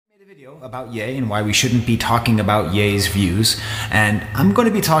Video about Ye and why we shouldn't be talking about Ye's views, and I'm going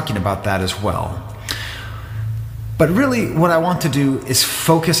to be talking about that as well. But really, what I want to do is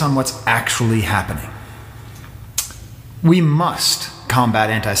focus on what's actually happening. We must combat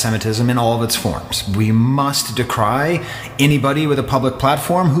anti-Semitism in all of its forms. We must decry anybody with a public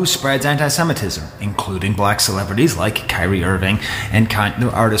platform who spreads anti-Semitism, including black celebrities like Kyrie Irving and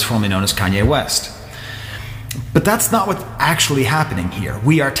the artist formerly known as Kanye West. But that's not what's actually happening here.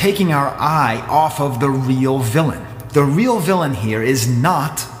 We are taking our eye off of the real villain. The real villain here is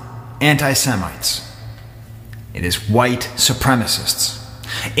not anti-Semites. It is white supremacists.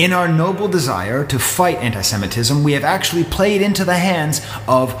 In our noble desire to fight anti-Semitism, we have actually played into the hands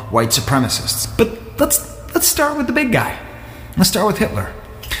of white supremacists. But let's start with the big guy. Let's start with Hitler.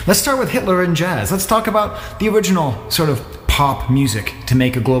 Let's start with Hitler and jazz. Let's talk about the original sort of pop music to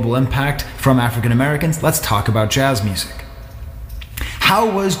make a global impact from African Americans. Let's talk about jazz music. How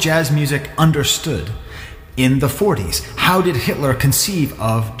was jazz music understood in the 40s? How did Hitler conceive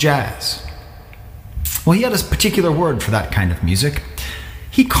of jazz? Well, he had a particular word for that kind of music.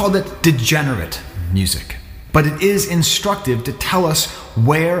 He called it degenerate music. But it is instructive to tell us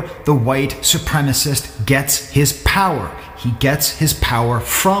where the white supremacist gets his power. He gets his power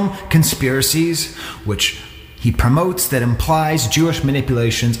from conspiracies, which he promotes, that implies Jewish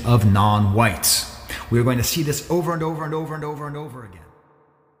manipulations of non-whites. We're going to see this over and over and over and over and over again.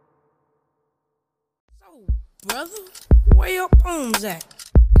 So, brother, where your poems at?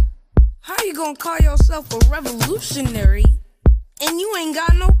 How you gonna call yourself a revolutionary and you ain't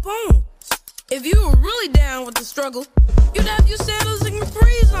got no poems? If you were really down with the struggle, you'd have your sandals and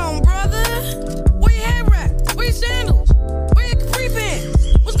capris on, brother. Where your head wrap? Where your sandals? Where your capri pants?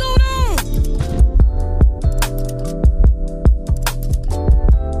 What's going on?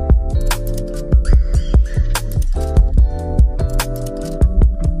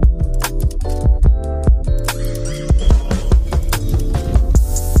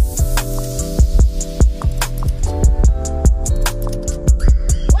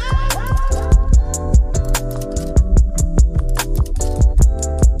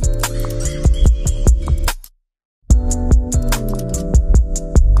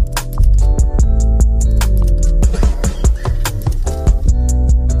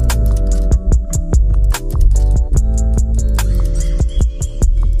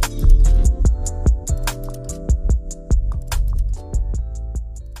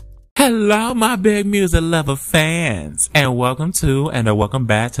 Hello, my big music lover fans, and welcome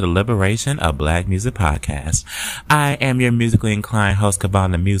back to the Liberation of Black Music Podcast. I am your musically inclined host, Cabal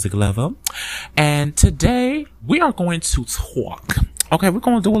the Music Lover, and today we are going to talk. Okay, we're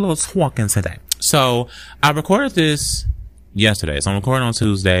going to do a little talking today. So, I recorded this yesterday, so I'm recording on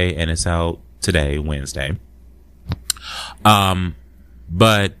Tuesday, and it's out today, Wednesday.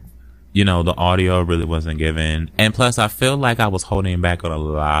 But you know, the audio really wasn't given. And plus, I feel like I was holding back on a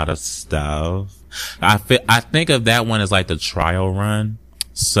lot of stuff. I think of that one as like the trial run.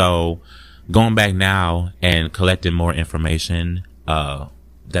 So going back now and collecting more information,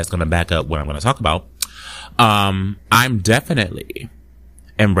 that's going to back up what I'm going to talk about. I'm definitely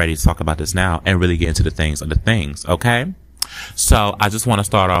am ready to talk about this now and really get into the things of the things. Okay. So I just want to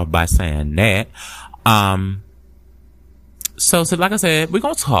start off by saying that, So like I said, we're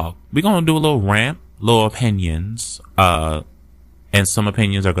going to talk. We're going to do a little rant, little opinions. And some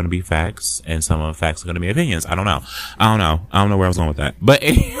opinions are going to be facts, and some of the facts are going to be opinions. I don't know where I was going with that. But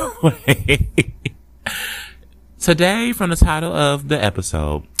anyway, today, from the title of the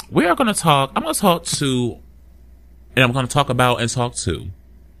episode, we are going to talk. I'm going to talk to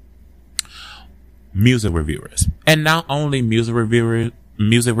music reviewers. And not only music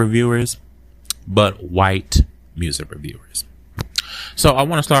reviewers, but white music reviewers. So I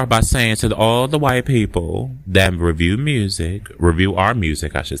want to start by saying to all the white people that review our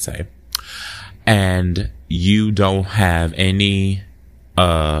music, I should say, and you don't have any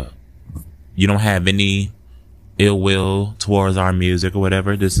ill will towards our music or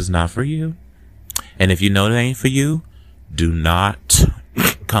whatever, this is not for you. And if you know it ain't for you, do not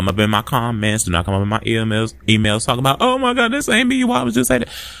come up in my comments, do not come up in my emails talking about, oh my God, this ain't me, why would you say that?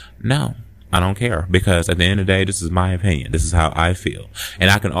 No. I don't care, because at the end of the day, this is my opinion. This is how I feel. And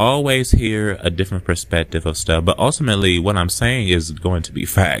I can always hear a different perspective of stuff, but ultimately what I'm saying is going to be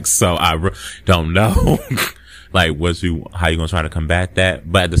facts. So I don't know like how you going to try to combat that.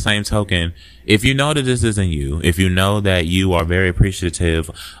 But at the same token, if you know that this isn't you, if you know that you are very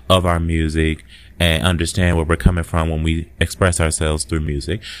appreciative of our music and understand where we're coming from when we express ourselves through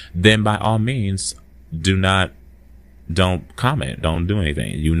music, then by all means, don't comment, don't do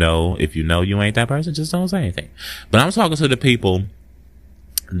anything. If you know you ain't that person, just don't say anything. But I'm talking to the people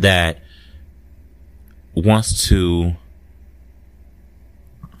that wants to,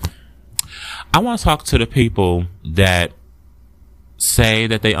 I want to talk to the people that say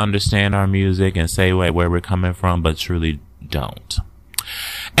that they understand our music and say where we're coming from, but truly don't.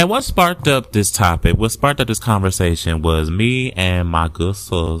 And what sparked up this topic, what sparked up this conversation was me and my good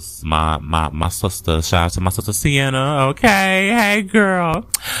sis, my sister, shout out to my sister Sienna, okay, hey girl.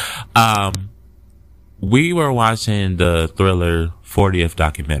 We were watching the Thriller 40th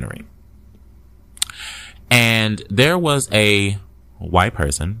documentary. And there was a white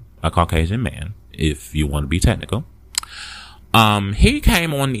person, a Caucasian man, if you want to be technical. He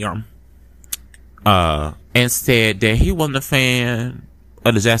came on there, and said that he wasn't a fan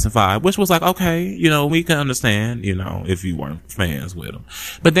of the Jackson 5, which was like, okay, you know, we can understand, you know, if you weren't fans with him.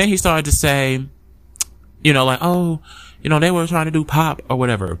 But then he started to say, you know, like, oh, you know, they were trying to do pop or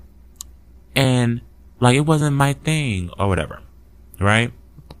whatever. And like, it wasn't my thing or whatever. Right?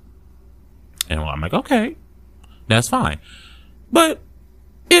 And I'm like, okay, that's fine. But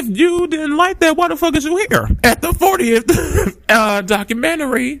if you didn't like that, why the fuck is you here at the 40th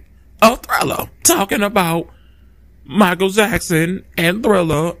documentary of Thriller talking about Michael Jackson and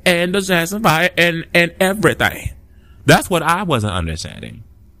Thriller and the Jackson 5 and everything? That's what I wasn't understanding.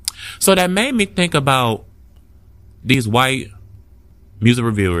 So that made me think about these white music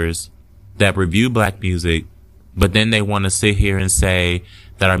reviewers that review black music, but then they want to sit here and say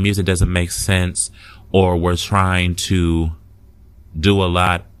that our music doesn't make sense, or we're trying to do a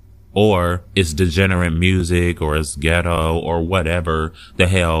lot, or it's degenerate music, or it's ghetto, or whatever the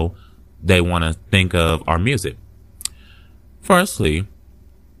hell they want to think of our music. Firstly,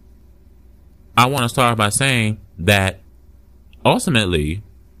 I want to start by saying that ultimately,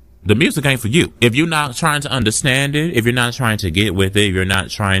 the music ain't for you. If you're not trying to understand it, if you're not trying to get with it, if you're not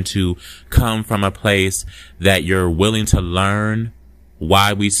trying to come from a place that you're willing to learn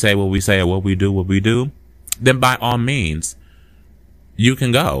why we say what we say or what we do, then by all means, you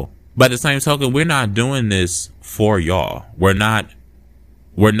can go. By the same token, we're not doing this for y'all. We're not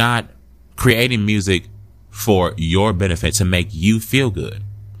creating music for your benefit to make you feel good.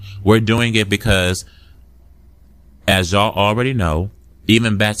 We're doing it because, as y'all already know,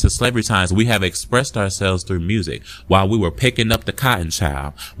 even back to slavery times, we have expressed ourselves through music. While we were picking up the cotton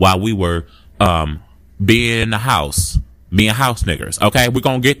child, while we were being in the house, being house niggers. Okay, we're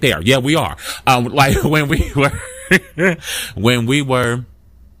gonna get there. Yeah, we are. Like when we were when we were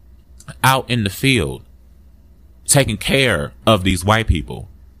out in the field taking care of these white people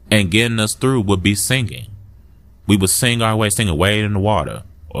and getting us through would be singing. We would sing our way, singing Wade in the Water,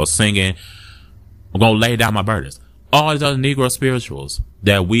 or singing I'm gonna lay down my burdens. All these other Negro spirituals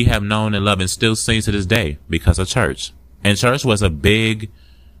that we have known and loved and still sing to this day because of church. And church was a big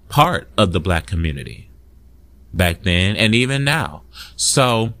part of the black community back then and even now.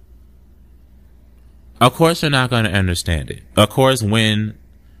 So, of course, you're not going to understand it. Of course, when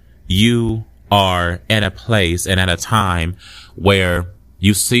you are at a place and at a time where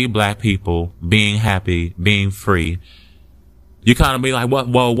you see black people being happy, being free, you kind of be like,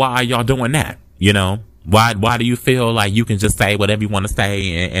 well, why are y'all doing that? You know? Why do you feel like you can just say whatever you want to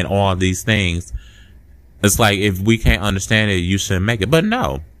say and all these things? It's like, if we can't understand it, you shouldn't make it. But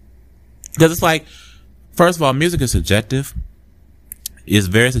no. Because it's like, first of all, music is subjective. It's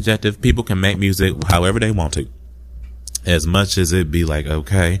very subjective. People can make music however they want to. As much as it be like,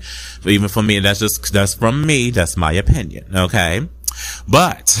 okay. But even for me, that's from me. That's my opinion. Okay.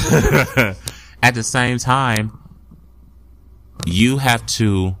 But at the same time, you have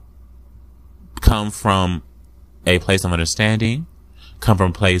to come from a place of understanding, come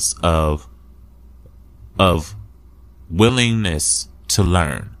from a place of willingness to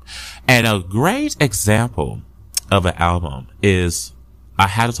learn. And a great example of an album is, I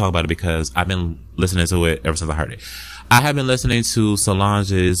had to talk about it because I've been listening to it ever since I heard it. I have been listening to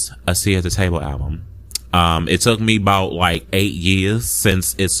Solange's A Seat at the Table album. It took me about like 8 years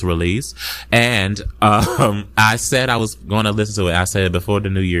since its release. And, I said I was going to listen to it. I said before the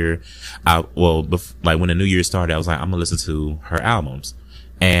new year, like when the new year started, I was like, I'm going to listen to her albums.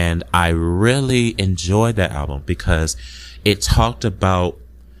 And I really enjoyed that album because it talked about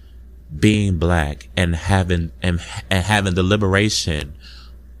being black and having the liberation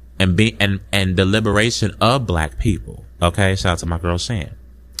and the liberation of black people. Okay. Shout out to my girl Shan.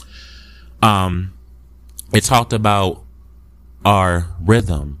 It talked about our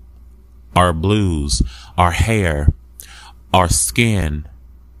rhythm, our blues, our hair, our skin,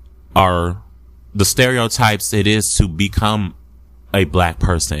 the stereotypes it is to become a black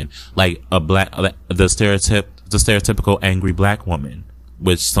person, like the stereotypical angry black woman,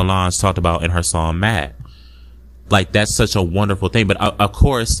 which Solange talked about in her song Mad. Like, that's such a wonderful thing. But of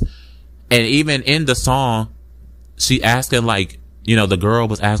course, and even in the song, she asking, like, you know, the girl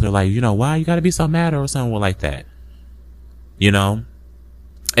was asking her, like, you know, why you gotta be so mad or something like that, you know?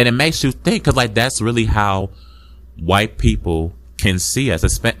 And it makes you think, cause like, that's really how white people can see us,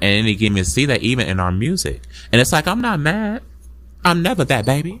 and they can even see that even in our music. And it's like, I'm not mad. I'm never that,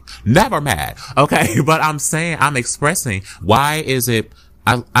 baby. Never mad. Okay. But I'm saying, I'm expressing, why is it,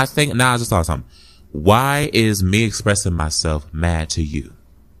 I think, now I just thought something. Why is me expressing myself mad to you?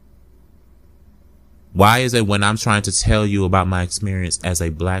 Why is it when I'm trying to tell you about my experience as a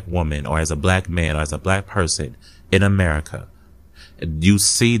black woman or as a black man or as a black person in America, you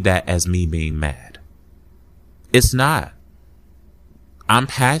see that as me being mad? It's not.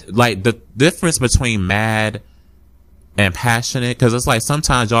 Like, the difference between mad and passionate, because it's like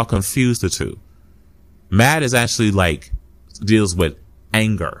sometimes y'all confuse the two. Mad is actually like deals with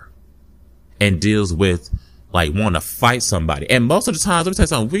anger and deals with like want to fight somebody. And most of the times, let me tell you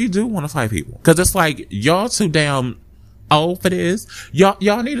something, we do want to fight people, because it's like, y'all too damn old for this.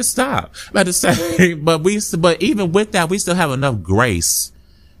 Y'all need to stop. But to say, but even with that, we still have enough grace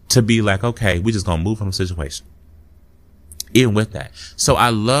to be like, okay, we just gonna move from the situation. Even with that. So I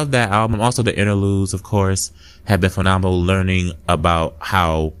love that album. Also, the interludes, of course, have been phenomenal. Learning about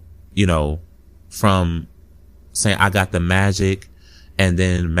how, you know, from saying I got the magic, and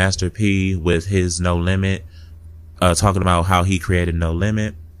then Master P with his No Limit, talking about how he created No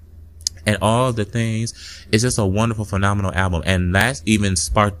Limit and all the things. It's just a wonderful, phenomenal album. And that's even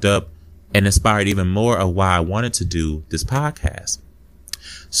sparked up and inspired even more of why I wanted to do this podcast.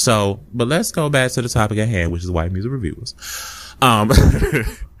 So, but let's go back to the topic at hand, which is white music reviews. And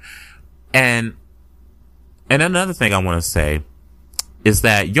another thing I want to say is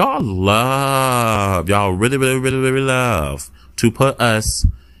that y'all really, really, really, really love to put us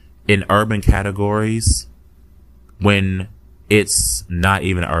in urban categories when it's not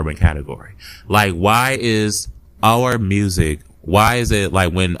even an urban category. Like, why is our music, why is it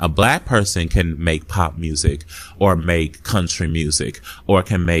like when a black person can make pop music or make country music or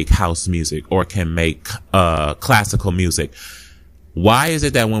can make house music or can make classical music, why is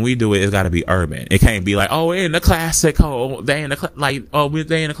it that when we do it, it's got to be urban? It can't be like, oh, we're in the classical, they in the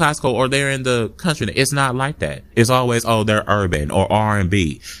they in the classical, or they're in the country. It's not like that. It's always, oh, they're urban or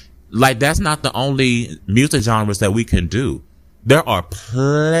R&B. Like, that's not the only music genres that we can do. There are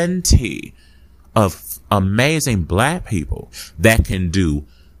plenty of amazing black people that can do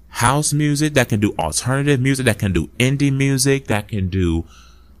house music, that can do alternative music, that can do indie music, that can do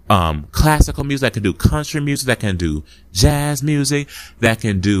classical music, that can do country music, that can do jazz music, that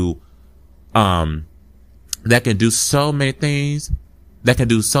can do so many things, that can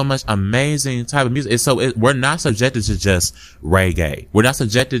do so much amazing type of music. So we're not subjected to just reggae. We're not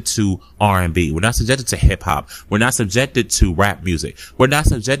subjected to R&B. We're not subjected to hip hop. We're not subjected to rap music. We're not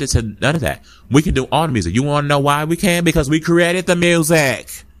subjected to none of that. We can do all the music. You want to know why we can? Because we created the music.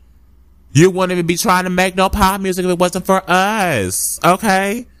 You wouldn't even be trying to make no pop music if it wasn't for us.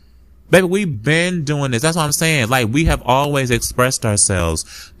 Okay? Baby, we've been doing this. That's what I'm saying. Like, we have always expressed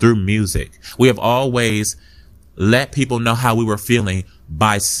ourselves through music. We have always let people know how we were feeling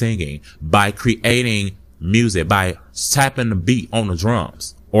by singing, by creating music, by tapping the beat on the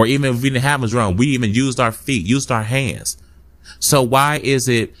drums. Or even if we didn't have a drum, we even used our feet, used our hands. So why is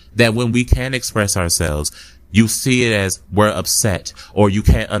it that when we can express ourselves, you see it as we're upset or you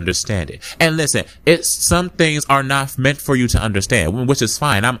can't understand it? And listen, some things are not meant for you to understand, which is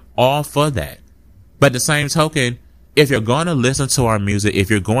fine. I'm all for that. But the same token, if you're going to listen to our music, if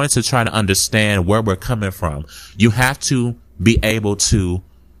you're going to try to understand where we're coming from, you have to be able to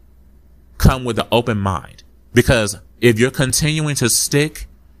come with an open mind. Because if you're continuing to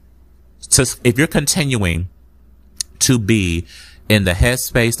be in the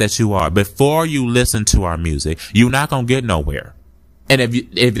headspace that you are before you listen to our music, you're not going to get nowhere. And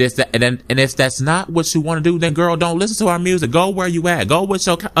if that's not what you want to do, then girl, don't listen to our music. Go where you at. Go with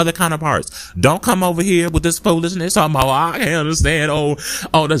your other counterparts. Don't come over here with this foolishness. Oh, I can't understand. Oh,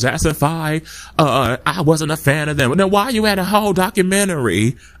 the Jackson 5. I wasn't a fan of them. Then why you had a whole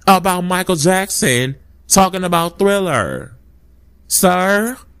documentary about Michael Jackson talking about Thriller?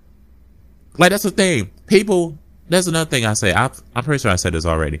 Sir? Like, that's the thing. People, that's another thing I say. I'm pretty sure I said this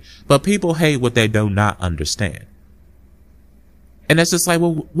already. But people hate what they do not understand. And that's just like,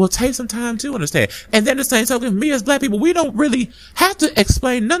 well, we'll take some time to understand. And then the same token, me as black people, we don't really have to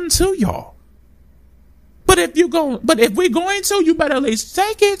explain nothing to y'all. But if we're going to, you better at least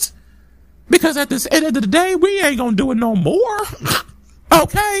take it. Because at the end of the day, we ain't gonna do it no more.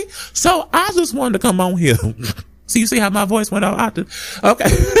 Okay? So I just wanted to come on here. So you see how my voice went out?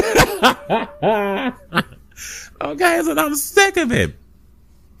 Okay. Okay, so I'm sick of it.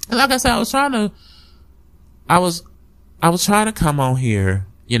 And like I said, I was trying to come on here,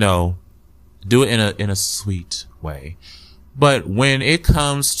 you know, do it in a sweet way. But when it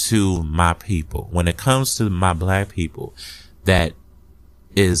comes to my people, when it comes to my black people that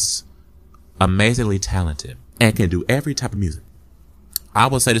is amazingly talented and can do every type of music, I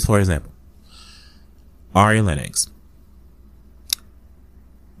will say this, for example, Ari Lennox.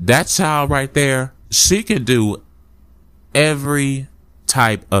 That child right there, she can do every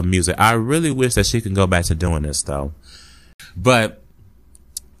type of music. I really wish that she can go back to doing this though. But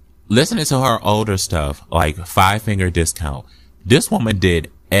listening to her older stuff, like Five Finger Discount, this woman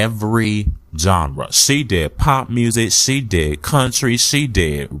did every genre. She did pop music, she did country, she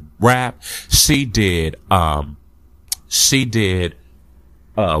did rap, she did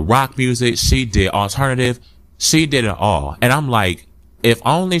rock music, she did alternative, she did it all. And I'm like, if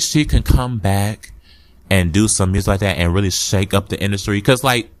only she can come back and do some music like that and really shake up the industry. Cause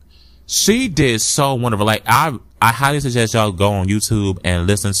like, she did so wonderful. Like, I highly suggest y'all go on YouTube and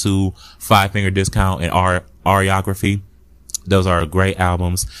listen to Five Finger Discount and Ariography. Those are great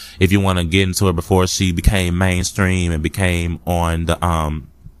albums. If you want to get into it before she became mainstream and became on the,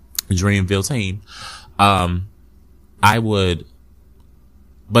 Dreamville team, I would,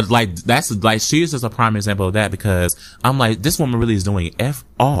 but like, that's like, she is just a prime example of that, because I'm like, this woman really is doing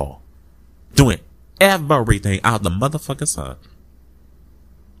doing everything out the motherfucking sun.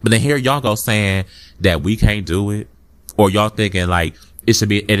 But then here y'all go saying that we can't do it, or y'all thinking like it should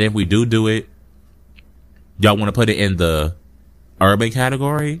be, and if we do it, y'all want to put it in the urban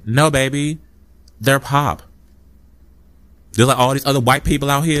category? No, baby, they're pop. There's like all these other white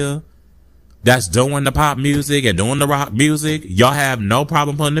people out here that's doing the pop music and doing the rock music. Y'all have no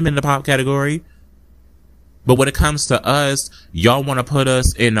problem putting them in the pop category. But when it comes to us, y'all want to put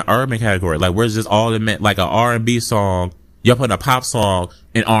us in the urban category. Like, we're just all in, like a R&B song. Y'all put a pop song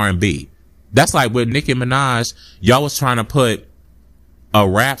in R&B. That's like with Nicki Minaj. Y'all was trying to put a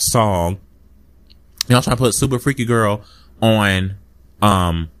rap song. Y'all trying to put Super Freaky Girl on,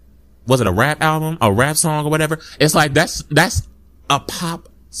 was it a rap album? A rap song or whatever? It's like, that's a pop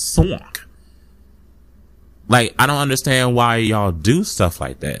song. Like, I don't understand why y'all do stuff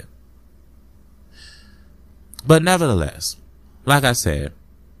like that. But nevertheless, like I said,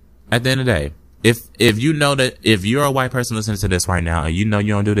 at the end of the day, if you know that, if you're a white person listening to this right now and you know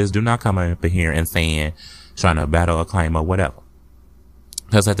you don't do this, do not come up in here and saying, trying to battle a claim or whatever.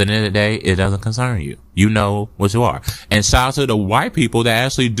 Because at the end of the day, it doesn't concern you. You know what you are. And shout out to the white people that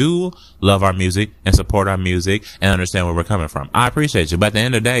actually do love our music and support our music and understand where we're coming from. I appreciate you. But at the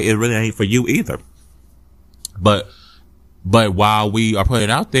end of the day, it really ain't for you either. But while we are putting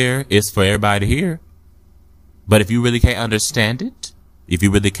it out there, it's for everybody to hear. But if you really can't understand it, if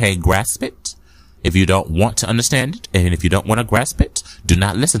you really can't grasp it, if you don't want to understand it, and if you don't want to grasp it, do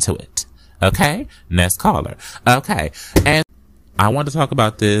not listen to it. Okay? Next caller. Okay. And I want to talk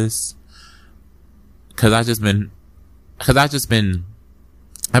about this because I've been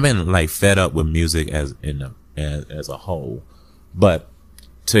like fed up with music as a whole. But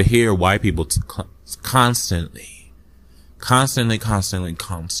to hear white people constantly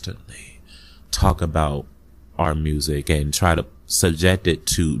talk about our music and try to subject it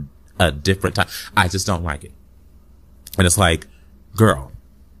to a different time, I just don't like it. And it's like, girl,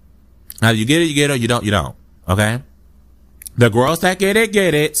 now you get it, you get it, or you don't. Okay? The girls that get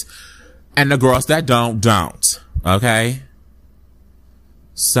it, and the girls that don't. Okay?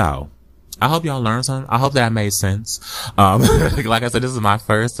 So, I hope y'all learned something. I hope that made sense. Like I said, this is my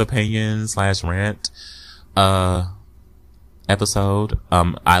first opinion/rant, episode.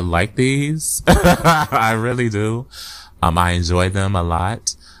 I like these. I really do. I enjoy them a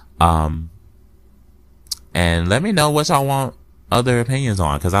lot. And let me know what y'all want other opinions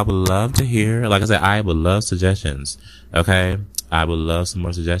on, because I would love to hear, like I said, I would love suggestions. Okay? I would love some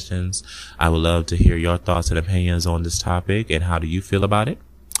more suggestions. I would love to hear your thoughts and opinions on this topic, and how do you feel about it?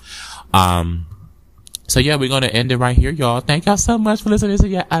 So yeah, we're going to end it right here, y'all. Thank y'all so much for listening to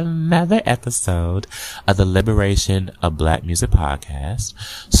yet another episode of the Liberation of Black Music Podcast.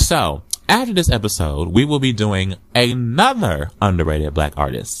 So, after this episode, we will be doing another underrated black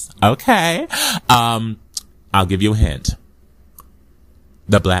artist. Okay? I'll give you a hint.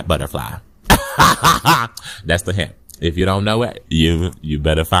 The Black Butterfly. That's the hint. If you don't know it, you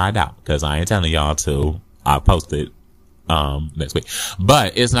better find out, because I ain't telling y'all to. I'll post it next week.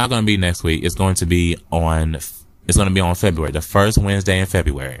 But it's not going to be next week. It's going to be on February, the first Wednesday in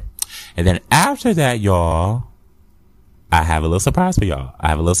February. And then after that, y'all, I have a little surprise for y'all. I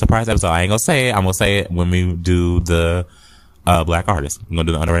have a little surprise episode. I ain't going to say it. I'm going to say it when we do the black artist. I'm going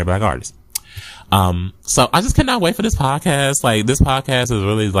to do the underrated black artist. So I just cannot wait for this podcast. Like, this podcast is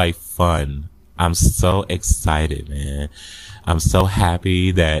really like fun. I'm so excited, man. I'm so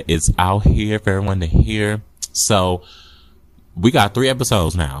happy that it's out here for everyone to hear. So we got 3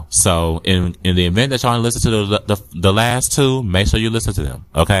 episodes now. So in the event that y'all listen to the last 2, make sure you listen to them.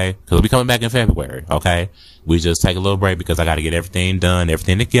 Okay. Cause we coming back in February. Okay. We just take a little break because I got to get everything done,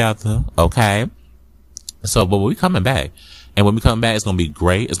 everything together. Okay. So, but we coming back. And when we come back, it's going to be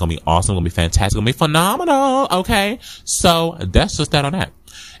great. It's going to be awesome. It's going to be fantastic. It's going to be phenomenal. Okay. So that's just that on that.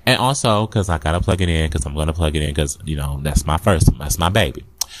 And also, cause I got to plug it in, cause I'm going to plug it in, cause, you know, that's my baby.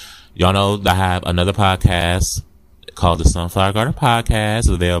 Y'all know I have another podcast called the Sunflower Garden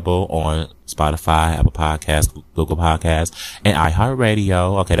Podcast, available on Spotify, Apple Podcasts, Google Podcasts, and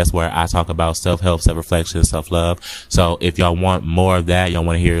iHeartRadio. Okay, that's where I talk about self-help, self-reflection, self-love. So if y'all want more of that, y'all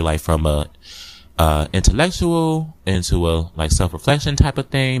want to hear like from a intellectual into a like self-reflection type of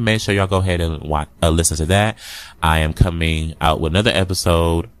thing, make sure y'all go ahead and listen to that. I am coming out with another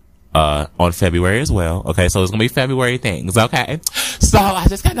episode on February as well. Okay, so it's gonna be February things. Okay, so I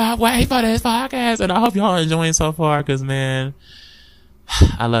just cannot wait for this podcast, and I hope y'all are enjoying so far, cause man,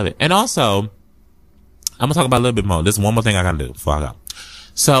 I love it. And also, I'm gonna talk about a little bit more. This is one more thing I gotta do before I go.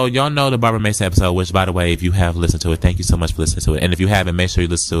 So y'all know the Barbara Mason episode, which by the way, if you have listened to it, thank you so much for listening to it. And if you haven't, make sure you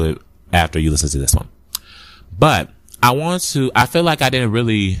listen to it after you listen to this one. But I feel like I didn't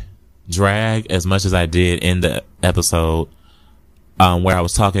really drag as much as I did in the episode where I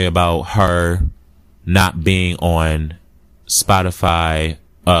was talking about her not being on Spotify,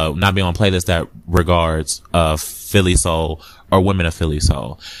 not being on playlists that regards Philly Soul or Women of Philly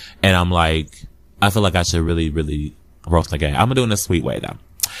Soul. And I'm like, I feel like I should really, really roast the game. I'm gonna do it in a sweet way though.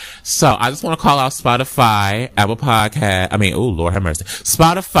 So I just want to call out Spotify, Apple Podcast. Oh Lord have mercy.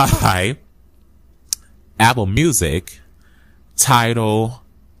 Spotify, Apple Music, Tidal,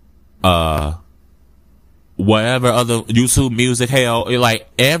 whatever other YouTube Music, hell, like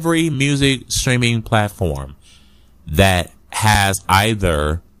every music streaming platform that has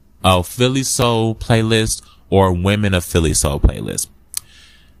either a Philly Soul playlist or Women of Philly Soul playlist.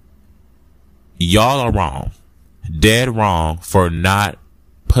 Y'all are wrong. Dead wrong for not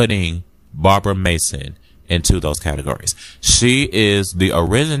putting Barbara Mason into those categories. She is the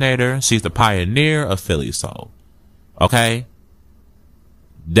originator. She's the pioneer of Philly Soul. Okay?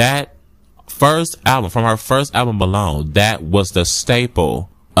 That first album, from her first album alone, that was the staple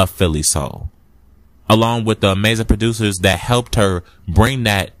of Philly Soul. Along with the amazing producers that helped her bring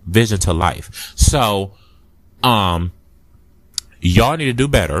that vision to life. So, y'all need to do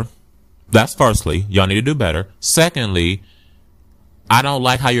better. That's firstly, y'all need to do better. Secondly, I don't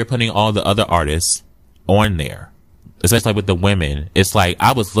like how you're putting all the other artists on there, especially with the women. It's like,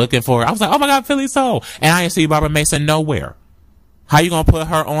 I was looking for her. I was like, oh my God, Philly Soul. And I didn't see Barbara Mason nowhere. How you gonna put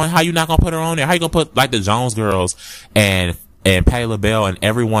her on? How you not gonna put her on there? How you gonna put like the Jones Girls and Patti LaBelle and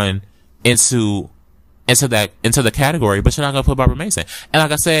everyone into the category, but you're not gonna put Barbara Mason? And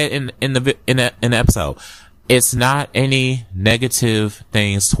like I said in the episode, it's not any negative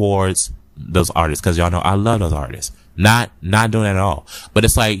things towards those artists, because y'all know I love those artists. Not doing it at all. But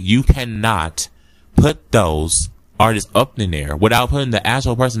it's like, you cannot put those artists up in there without putting the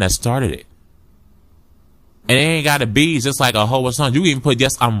actual person that started it. And it ain't gotta be just like a whole song. You can even put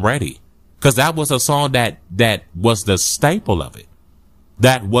Yes, I'm Ready. Cause that was a song that was the staple of it.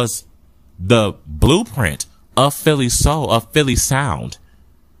 That was the blueprint of Philly Soul, of Philly sound.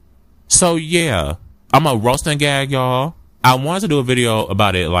 So yeah, I'm a roast and gag, y'all. I wanted to do a video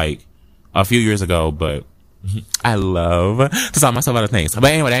about it like a few years ago, but I love to talk myself out of things.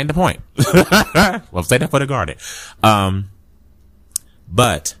 But anyway, that ain't the point. Well, say that for the garden.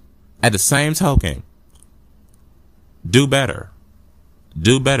 But at the same token, do better.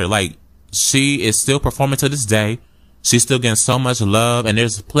 Do better. Like, she is still performing to this day. She's still getting so much love, and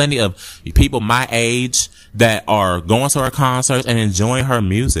there's plenty of people my age that are going to her concerts and enjoying her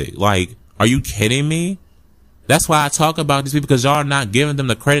music. Like, are you kidding me? That's why I talk about these people, because y'all are not giving them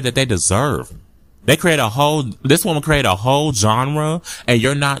the credit that they deserve. This woman created a whole genre, and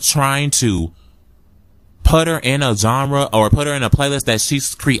you're not trying to put her in a genre or put her in a playlist that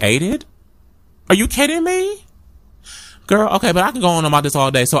she's created? Are you kidding me? Girl, okay, but I can go on about this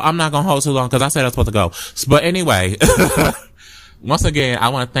all day, so I'm not gonna hold too long because I said I was supposed to go. But anyway, once again, I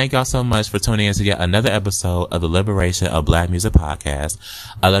want to thank y'all so much for tuning in to yet another episode of the Liberation of Black Music Podcast.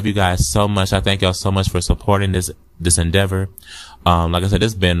 I love you guys so much. I thank y'all so much for supporting this endeavor. Like I said,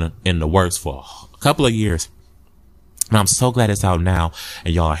 it's been in the works for a couple of years. And I'm so glad it's out now,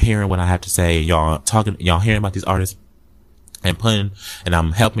 and y'all are hearing what I have to say. Y'all hearing about these artists and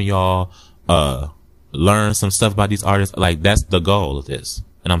I'm helping y'all, learn some stuff about these artists. Like, that's the goal of this.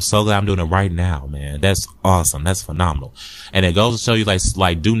 And I'm so glad I'm doing it right now, man. That's awesome. That's phenomenal. And it goes to show you,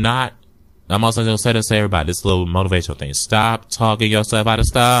 like, do not, I'm also going to say this to everybody, this little motivational thing. Stop talking yourself out of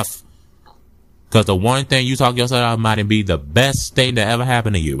stuff. Because the one thing you talk yourself out of might be the best thing that ever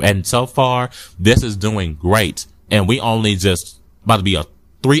happened to you. And so far, this is doing great. And we only just about to be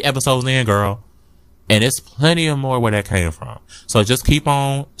 3 episodes in, girl. And it's plenty of more where that came from. So just keep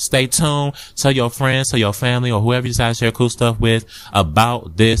on, stay tuned, tell your friends, tell your family, or whoever you decide to share cool stuff with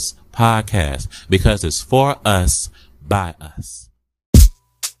about this podcast. Because it's for us, by us.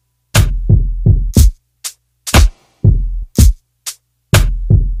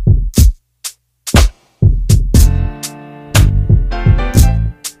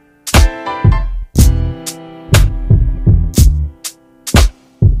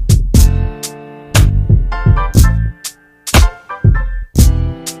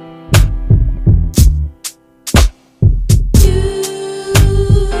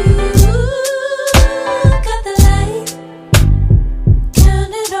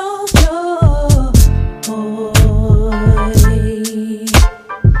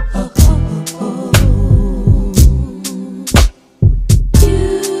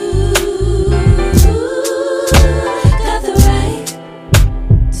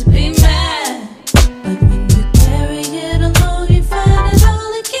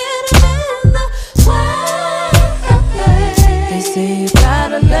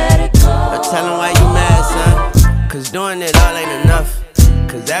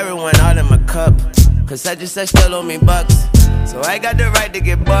 I still owe me bucks, so I got the right to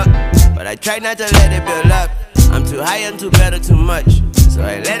get bucked. But I try not to let it build up. I'm too high, I'm too better, too much. So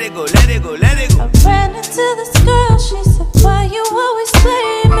I let it go, let it go, let it go. I ran into this girl, she said, why you always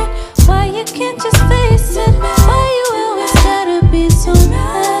blame me? Why you can't just face it? Why you always gotta be so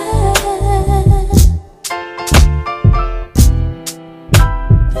mad?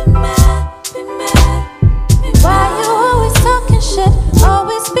 Be mad, be mad. Why you always talking shit?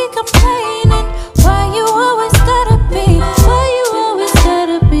 Always be complaining. Why you always gotta be? Why you always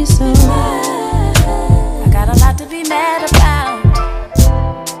gotta be so mad? I got a lot to be mad about.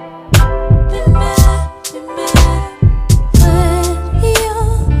 Be mad, be mad. When you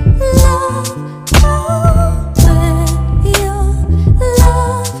love, oh, when you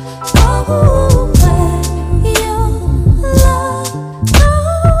love, oh, when you love,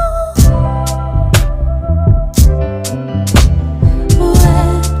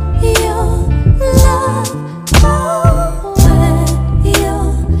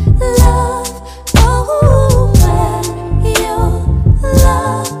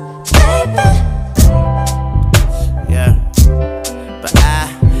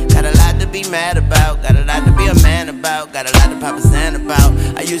 mad about, got a lot to be a man about, got a lot to pop a stand about.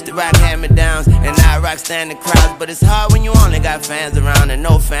 I used to rock hand-me-downs, and now I rock standing crowds. But it's hard when you only got fans around and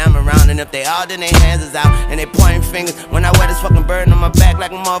no fam around. And if they all, then their hands is out and they pointing fingers. When I wear this fucking burden on my back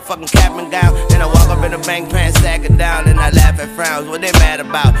like a motherfucking cap and gown, then I walk up in the bank pants, sack it down, and I laugh at frowns. What they mad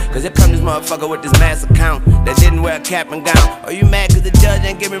about? Cause here come this motherfucker with this mass account that didn't wear a cap and gown. Are you mad cause the judge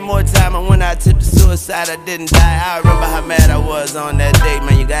ain't give me more time? And when I tipped the suicide, I didn't die. I remember how mad I was on that day.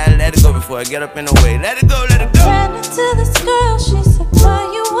 Man, you gotta let it go before I get up in the way. Let it go, let it go. Ran into this girl, she said, why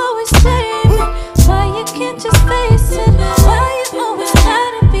you always blame me? Why you can't just face it? Why you always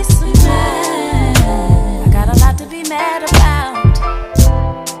gotta be so mad? I got a lot to be mad about.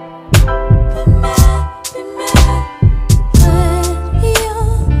 Be mad, be mad. When you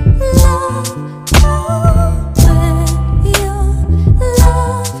love, oh, when you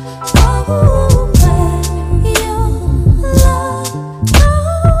love, oh, when you love,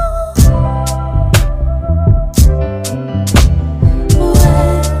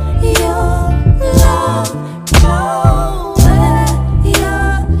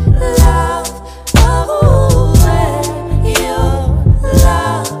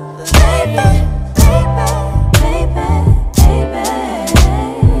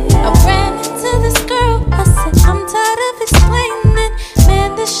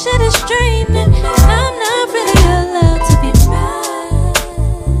 shit is draining, and I'm not really allowed to be mad.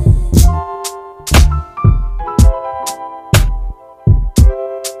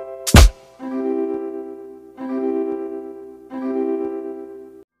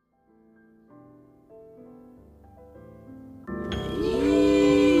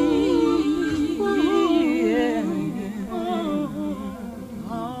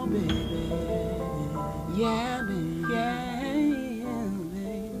 Oh, baby. Yeah, baby. Yeah.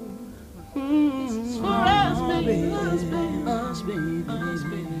 For us, baby, us, baby, us, baby, us,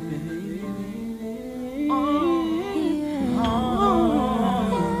 baby. Oh,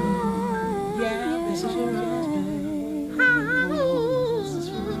 yeah, this is for us, baby. This is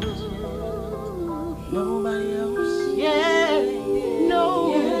for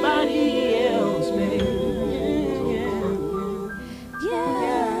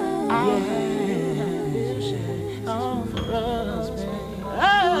hand.